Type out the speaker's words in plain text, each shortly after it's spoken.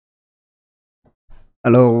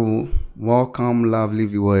Hello, welcome, lovely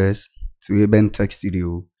viewers, to Eben Tech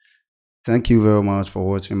Studio. Thank you very much for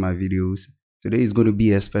watching my videos. Today is going to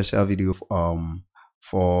be a special video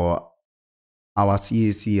for our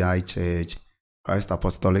CACI Church, Christ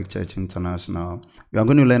Apostolic Church International. We are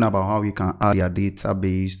going to learn about how we can add your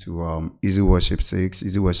database to Easyworship 6,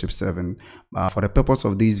 Easyworship 7. For the purpose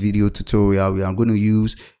of this video tutorial, we are going to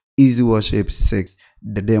use Easyworship 6,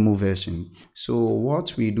 the demo version. So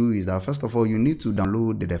what we do is that first of all, you need to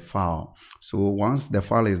download the file. So once the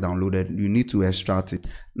file is downloaded, you need to extract it.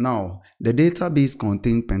 Now, the database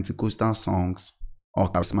contains Pentecostal songs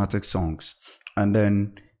or charismatic songs, and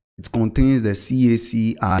then it contains the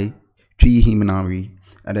CACI Twi hymnary,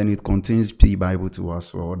 and then it contains P Bible 2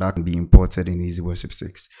 as well. That can be imported in Easyworship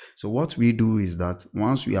 6. So what we do is that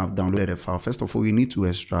once we have downloaded the file, first of all, we need to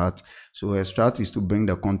extract. So extract is to bring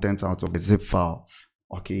the content out of the zip file.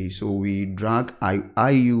 Okay, so we drag. I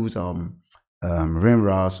use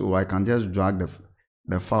WinRAR, so I can just drag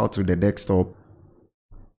the file to the desktop,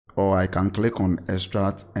 or I can click on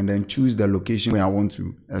extract and then choose the location where I want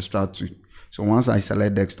to extract to. So once I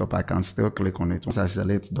select desktop, I can still click on it. Once I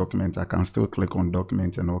select document, I can still click on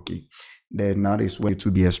document and okay. Then that is where it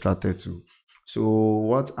will be extracted to. So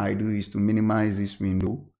what I do is to minimize this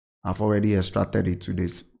window. I've already extracted it to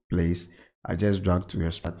this place. I just drag to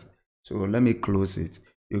extract. So let me close it.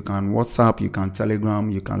 You can WhatsApp, you can Telegram,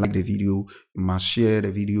 you can like the video, you must share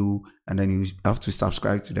the video, and then you have to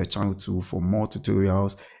subscribe to the channel too for more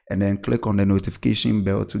tutorials, and then click on the notification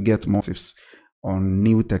bell to get more tips on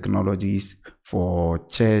new technologies for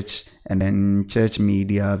church and then church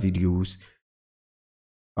media videos,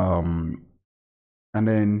 and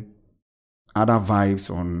then other vibes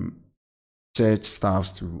on church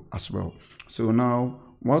staffs too as well. So now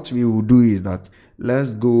what we will do is that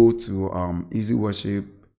let's go to Easyworship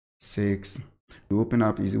 6. We open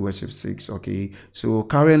up Easyworship 6. Okay, so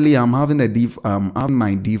currently I'm having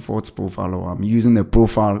my default profile, or I'm using the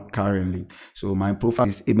profile currently. So my profile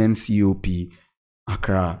is Eben COP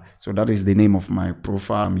Accra. So that is the name of my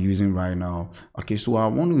profile I'm using right now. Okay, so I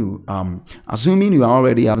want to assuming you are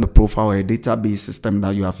already having a profile or a database system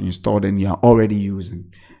that you have installed and you are already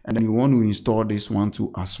using, and then you want to install this one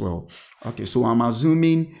too as well. Okay, so I'm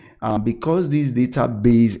assuming because this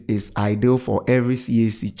database is ideal for every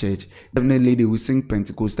CAC church, definitely they will sing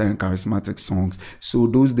Pentecostal and charismatic songs. So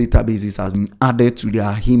those databases have been added to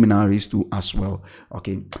their hymnaries too as well.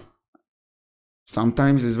 Okay.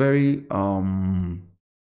 Sometimes it's very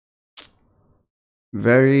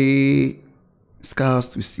scarce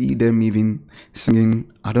to see them even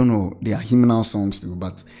singing, I don't know, their hymnal songs too,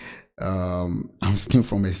 but I'm speaking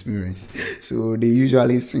from experience. So they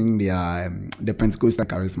usually sing the Pentecostal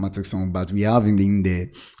charismatic song, but we have in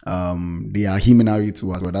their hymnary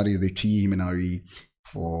too as well. That is the Twi hymnary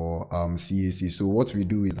for CAC. So what we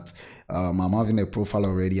do is that I'm having a profile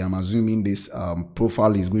already. I'm assuming this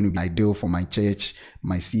profile is going to be ideal for my church,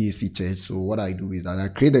 my CAC church. So what I do is that I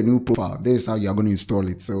create a new profile. This is how you're going to install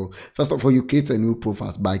it. So first of all, you create a new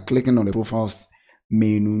profile by clicking on the profiles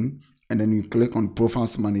menu, and then you click on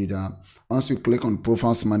profiles manager. Once you click on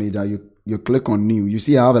profiles manager, you click on new. You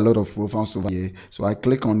see I have a lot of profiles over here. So I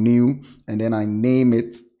click on new and then I name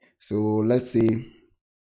it. So let's say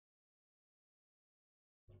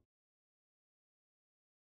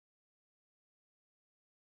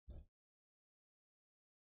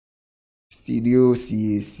Studio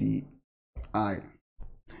CACI,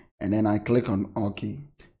 and then I click on OK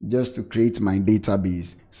just to create my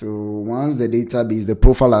database. So once the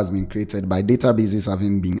profile has been created, by databases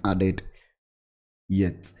haven't been added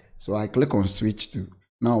yet. So I click on switch to.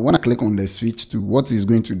 Now when I click on the switch to, what it's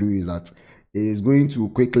going to do is that it is going to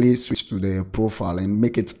quickly switch to the profile and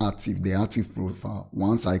make it active, the active profile,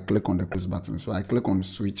 once I click on the close button. So I click on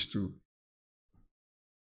switch to.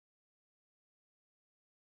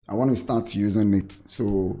 I want to start using it.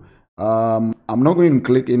 So I'm not going to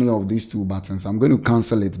click any of these two buttons. I'm going to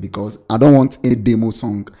cancel it because I don't want any demo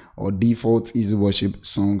song or default Easyworship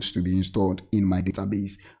songs to be installed in my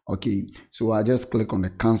database. Okay, so I just click on the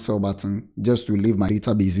cancel button just to leave my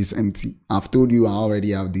database is empty. I've told you I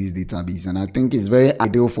already have this database, and I think it's very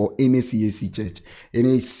ideal for any CAC church.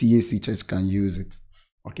 Any CAC church can use it.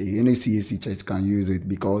 Okay, any CAC church can use it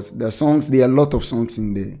because the songs, there are a lot of songs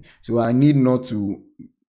in there. So I need not to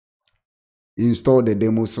install the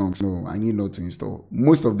demo songs. No, I need not to install.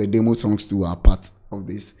 Most of the demo songs too are part of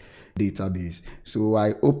this database. So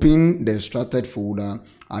I open the extracted folder,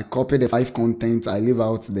 I copy the 5 contents, I leave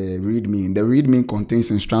out the readme. The readme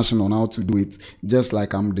contains instruction on how to do it, just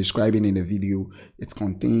like I'm describing in the video. It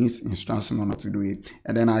contains instruction on how to do it,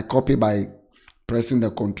 and then I copy by pressing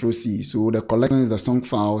the Ctrl+C. So the collections, the song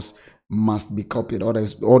files, must be copied.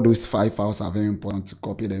 All those 5 files are very important to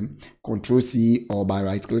copy them. Control C, or by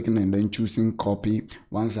right clicking and then choosing copy.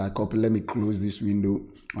 Once I copy, let me close this window.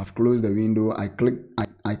 I've closed the window. I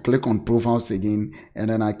click on profiles again, and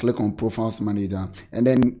then I click on profiles manager. And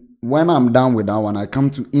then when I'm done with that one, I come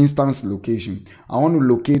to instance location. I want to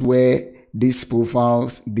locate where this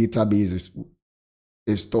profiles database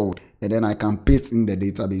is stored, and then I can paste in the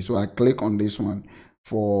database. So I click on this one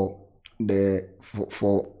for the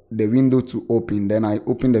window to open. Then I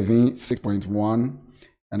open the Vim 6.1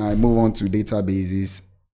 and I move on to databases,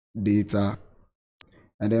 data.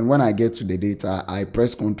 And then when I get to the data, I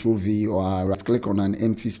press Ctrl V, or I right click on an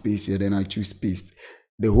empty space here, then I choose paste.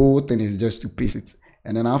 The whole thing is just to paste it.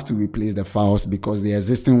 And then I have to replace the files because the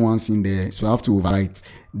existing ones in there, so I have to overwrite.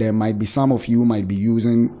 There might be some of you might be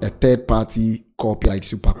using a third-party copy like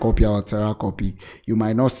Supercopy or Twerɛ copy. You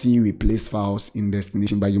might not see replace files in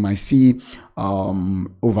destination, but you might see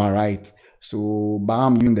overwrite. So but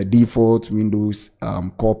I'm using the default Windows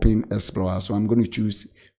copying Explorer, so I'm going to choose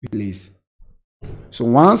replace. So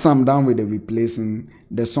once I'm done with the replacing,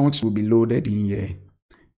 the songs will be loaded in here.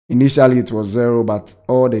 Initially it was 0, but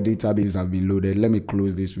all the databases have been loaded. Let me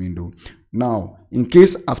close this window. Now, in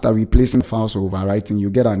case after replacing files or overwriting, you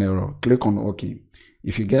get an error, click on OK.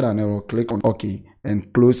 If you get an error, click on OK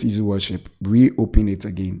and close Easyworship. Reopen it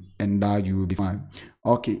again, and that you will be fine.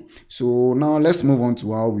 Okay, so now let's move on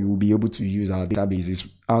to how we will be able to use our databases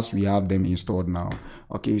as we have them installed now.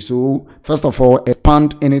 Okay, so first of all,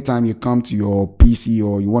 expand anytime you come to your PC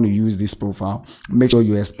or you want to use this profile. Make sure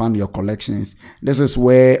you expand your collections. This is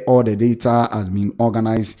where all the data has been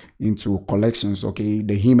organized into collections. Okay,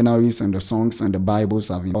 the hymnaries and the songs and the Bibles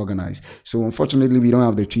have been organized. So unfortunately, we don't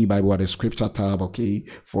have the Twi Bible or the scripture tab, okay,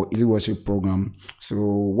 for Easyworship program. So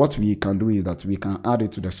what we can do is that we can add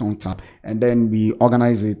it to the song tab, and then we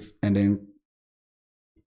organize it and then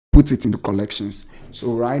put it into collections.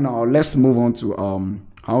 So right now, let's move on to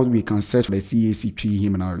how we can search for the CAC Twi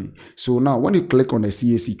hymnary. So now when you click on the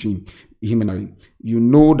CAC Twi hymnary, you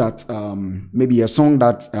know that maybe a song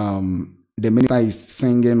that the minister is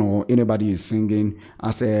singing or anybody is singing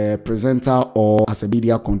as a presenter or as a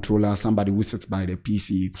media controller, somebody who sits by the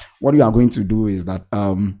PC. What you are going to do is that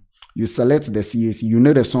you select the CAC, you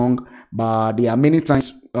know the song, but there are many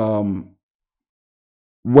times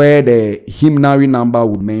where the hymnary number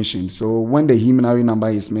would mention. So when the hymnary number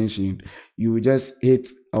is mentioned, you just hit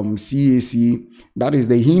CAC. That is,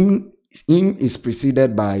 the hymn is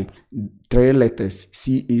preceded by 3 letters,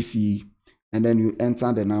 CAC, and then you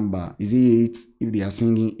enter the number. Is it 8? If they are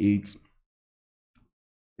singing 8,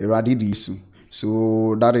 Eradidisu.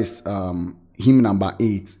 So that is hymn number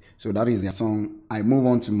 8. So that is the song. I move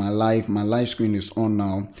on to my live screen is on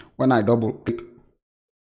now. When I double click,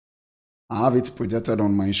 I have it projected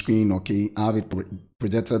on my screen. Okay, I have it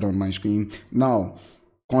projected on my screen. Now,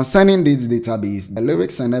 concerning this database, the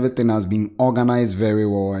lyrics and everything has been organized very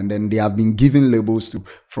well, and then they have been given labels to,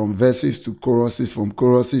 from verses to choruses, from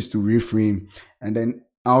choruses to refrain, and then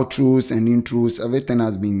outros and intros. Everything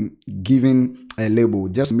has been given a label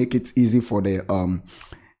just to make it easy for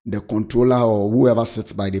the controller or whoever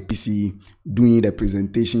sits by the PC doing the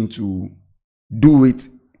presentation to do it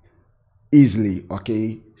easily.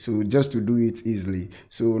 Okay, so just to do it easily.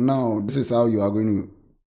 So now this is how you are going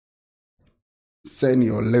to send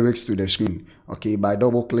your lyrics to the screen, okay, by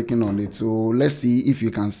double clicking on it. So let's see if you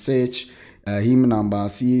can search hymn number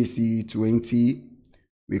CAC 20.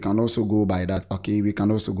 We can also go by that. Okay, we can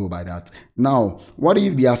also go by that. Now, what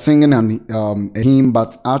if they are singing a hymn,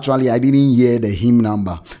 but actually I didn't hear the hymn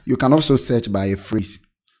number? You can also search by a phrase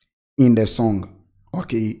in the song.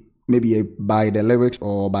 Okay, maybe by the lyrics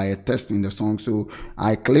or by a text in the song. So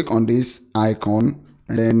I click on this icon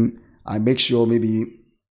and then I make sure maybe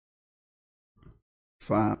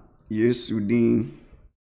yesterday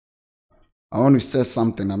I want to search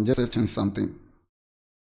something. I'm just searching something.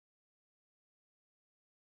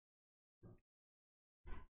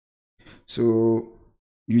 So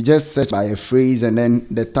you just search by a phrase and then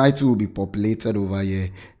the title will be populated over here,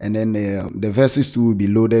 and then the verses too will be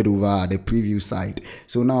loaded over at the preview side.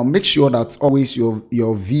 So now make sure that always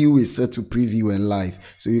your view is set to preview and live,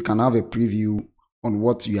 so you can have a preview on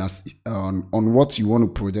what you are on what you want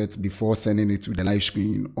to project before sending it to the live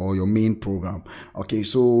screen or your main program. Okay,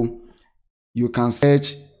 so you can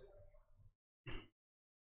search.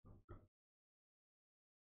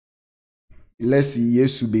 Let's see,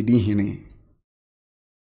 Yesu Bedi Hine.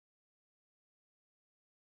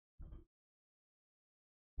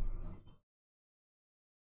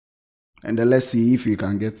 And then let's see if you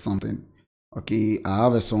can get something. Okay, I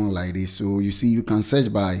have a song like this. So you see, you can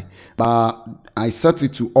search by, but I set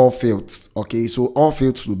it to all fields. Okay, so all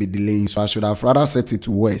fields will be delaying. So I should have rather set it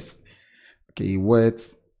to words. Okay,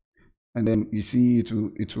 words. And then you see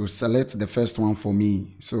it will select the first one for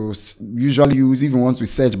me. So usually you even want to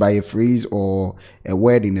search by a phrase or a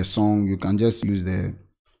word in a song, you can just use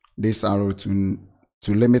this arrow to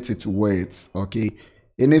limit it to words. Okay,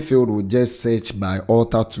 any field will just search by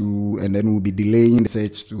alter to, and then we'll be delaying the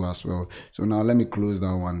search to as well. So now let me close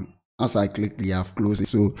that one. As I click the I've closed it.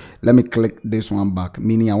 So let me click this one back,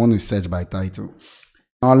 meaning I want to search by title.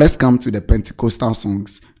 Now let's come to the Pentecostal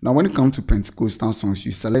songs. Now when you come to Pentecostal songs,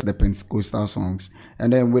 you select the Pentecostal songs.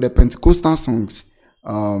 And then with the Pentecostal songs,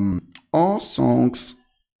 all songs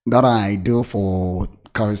that are ideal for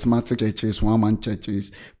charismatic churches, one-man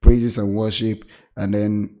churches, praises and worship, and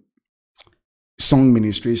then song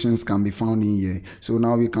ministrations can be found in here. So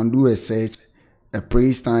now we can do a search, a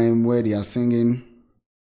praise time where they are singing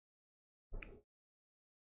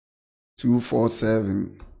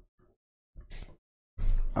 247.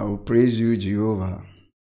 I will praise you, Jehovah.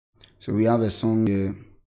 So we have a song here.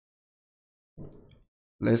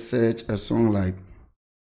 Let's search a song like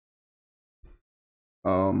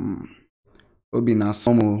Obina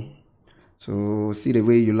Somo. So see the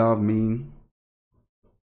way you love me.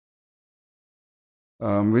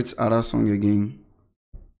 Which other song again?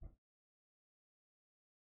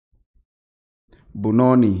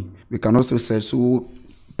 Bononi. We can also search. So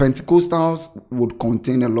Pentecostals would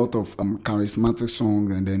contain a lot of charismatic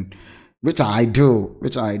songs, and then which are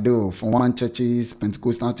ideal for one churches,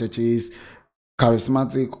 Pentecostal churches,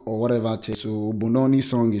 charismatic or whatever church. So Bononi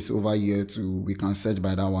song is over here too. We can search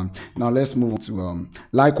by that one. Now let's move on to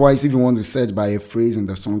likewise, if you want to search by a phrase in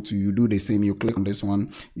the song too, you do the same. You click on this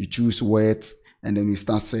one, you choose words, and then you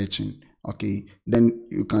start searching. Okay, then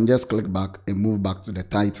you can just click back and move back to the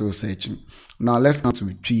title searching. Now let's come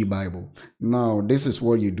to Twi Bible. Now this is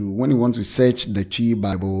what you do when you want to search the Twi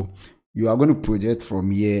Bible. You are going to project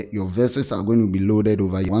from here. Your verses are going to be loaded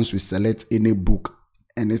over here. Once you select any book,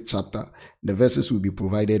 any chapter, the verses will be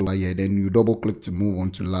provided over here. Then you double click to move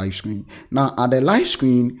on to live screen. Now at the live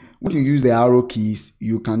screen, when you use the arrow keys,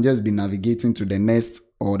 you can just be navigating to the next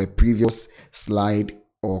or the previous slide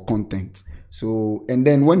or content. So, and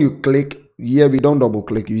then when you click here, we don't double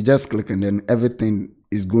click, you just click, and then everything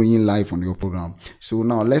is going live on your program. So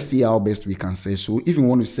now let's see how best we can search. So if you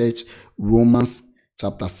want to search Romans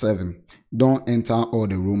chapter 7, don't enter all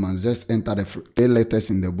the Romans, just enter the 3 letters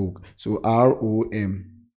in the book. So ROM,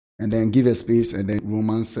 and then give a space, and then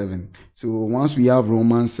Romans 7. So once we have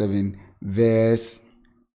Romans 7 verse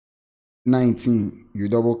 19, you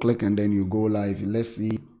double click and then you go live. Let's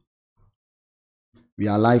see. We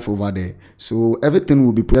are live over there. So everything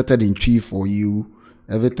will be projected in Twi for you.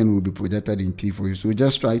 Everything will be projected in Twi for you. So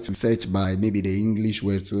just try to search by maybe the English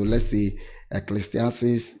word. So let's say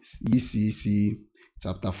Ecclesiastes ECC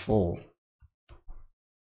chapter 4.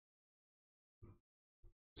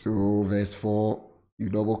 So verse 4, you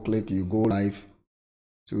double click, you go live.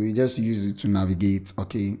 So we just use it to navigate.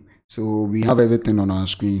 Okay. So we have everything on our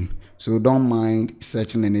screen. So don't mind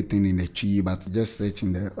searching anything in the Twi, but just search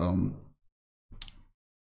in the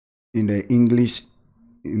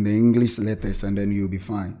English letters, and then you'll be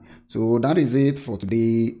fine. So that is it for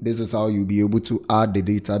today. This is how you'll be able to add the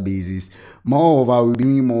databases. Moreover, we'll be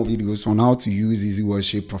doing more videos on how to use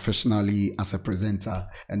Easyworship professionally as a presenter,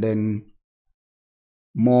 and then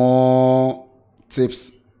more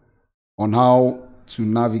tips on how to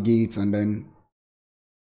navigate, and then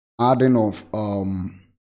adding of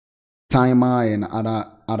timer and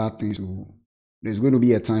other things. So there's going to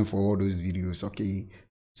be a time for all those videos. Okay.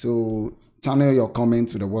 So channel your comment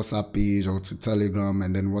to the WhatsApp page or to Telegram,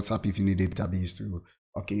 and then WhatsApp if you need a database too.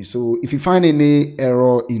 Okay, so if you find any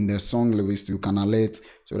error in the song lyrics, you can alert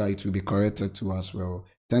so that it will be corrected too as well.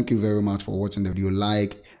 Thank you very much for watching the video.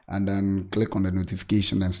 Like, and then click on the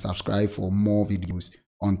notification and subscribe for more videos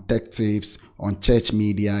on tech tips, on church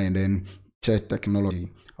media, and then church technology.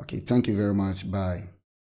 Okay, thank you very much. Bye.